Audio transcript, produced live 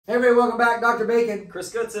Hey everybody, welcome back. Dr. Bacon.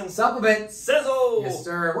 Chris Goodson. Supplement. Sizzle. Yes,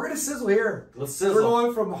 sir. We're going to sizzle here. Let's sizzle. We're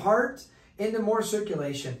going from heart into more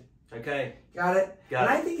circulation. Okay. Got it? Got it.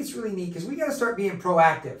 I think it's really neat because we got to start being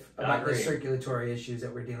proactive about the agree. circulatory issues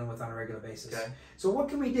that we're dealing with on a regular basis. Okay. So what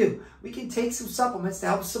can we do? We can take some supplements to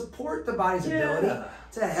help support the body's ability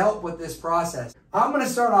to help with this process. I'm going to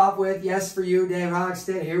start off with, yes, for you, Dave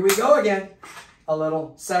Hoxton. Here we go again. A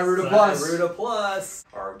little Cyruta Plus. Cyruta Plus.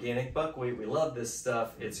 Our organic buckwheat. We love this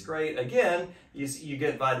stuff. It's great. Again, you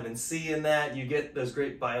get vitamin C in that. You get those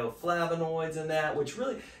great bioflavonoids in that, which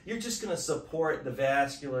really, you're just going to support the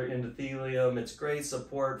vascular endothelium. It's great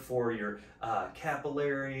support for your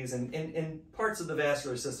capillaries and parts of the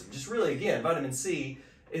vascular system. Just really, again, vitamin C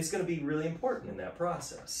is going to be really important in that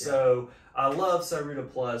process. Yeah. So I love Cyruta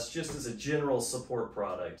Plus just as a general support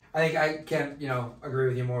product. I think I can, agree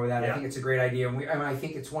with you more with that. Yeah. I think it's a great idea. And I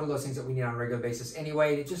think it's one of those things that we need on a regular basis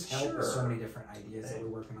anyway. It just helps with so many different ideas that we're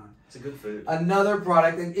working on. It's a good food. Another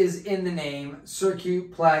product that is in the name,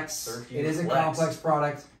 Circuplex. It is a complex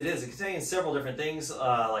product. It is. It contains several different things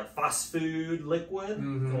like phosphate liquid,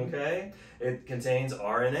 okay? It contains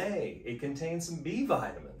RNA. It contains some B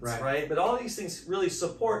vitamins, right? But all these things really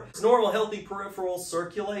support normal, healthy peripheral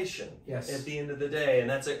circulation at the end of the day, and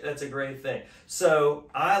that's a great thing. So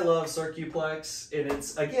I love Circuplex, and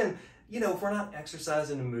it's, again, if we're not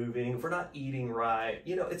exercising and moving, if we're not eating right,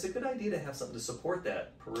 it's a good idea to have something to support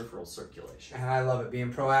that peripheral circulation. And I love it,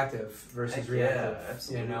 being proactive versus reactive. Yeah,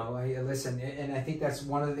 absolutely. Listen, and I think that's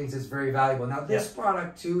one of the things that's very valuable. Now, this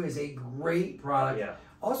product, too, is a great product,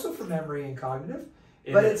 also for memory and cognitive,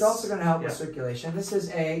 but it's also going to help with circulation. This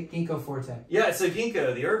is a Ginkgo Forte. Yeah, it's a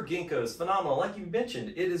Ginkgo. The herb Ginkgo is phenomenal. Like you mentioned,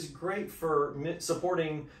 it is great for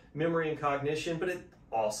supporting memory and cognition, but it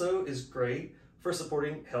also is great for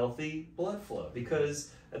supporting healthy blood flow, because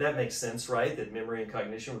that makes sense, right? That memory and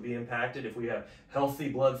cognition would be impacted if we have healthy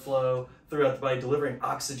blood flow throughout the body, delivering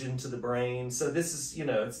oxygen to the brain. So this is,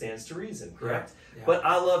 it stands to reason, correct? Yeah. But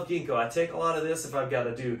I love Ginkgo. I take a lot of this if I've got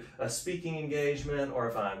to do a speaking engagement or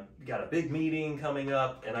if I've got a big meeting coming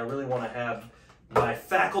up and I really want to have my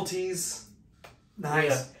faculties. Nice.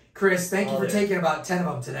 Yeah. Chris, thank you for taking about 10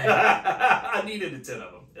 of them today. I needed 10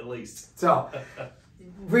 of them, at least. So,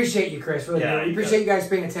 appreciate you, Chris. Really do. We appreciate you guys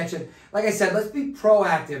paying attention. Like I said, let's be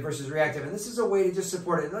proactive versus reactive. And this is a way to just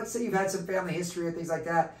support it. Let's say you've had some family history or things like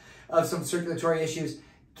that of some circulatory issues.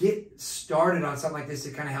 Get started on something like this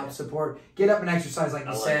to kind of help support. Get up and exercise, like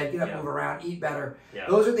you said. Get up, move around, eat better.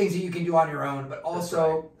 Those are things that you can do on your own, but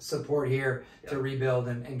also support here to rebuild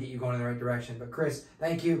and get you going in the right direction. But Chris,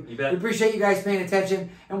 thank you. You bet. We appreciate you guys paying attention,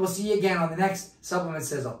 and we'll see you again on the next Supplement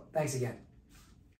Sizzle. Thanks again.